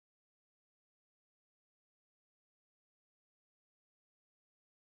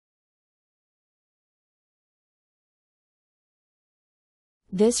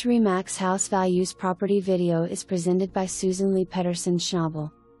This Remax House Values property video is presented by Susanlee PedersenSchnabel.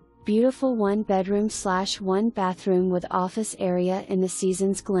 Beautiful 1-bedroom/1 bathroom with office area in the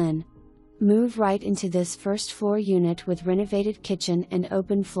Seasons Glen. Move right into this first floor unit with renovated kitchen and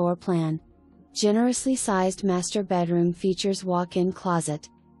open floor plan. Generously sized master bedroom features walk-in closet.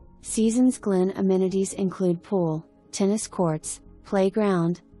 Seasons Glen amenities include pool, tennis courts,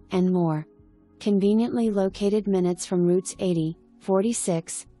 playground, and more. Conveniently located minutes from routes 80,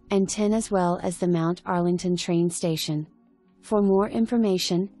 46, and 10 as well as the Mount Arlington Train Station. For more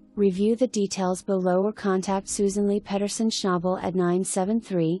information, review the details below or contact Susanlee PedersenSchnabel at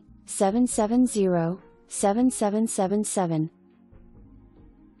 973-770-7777.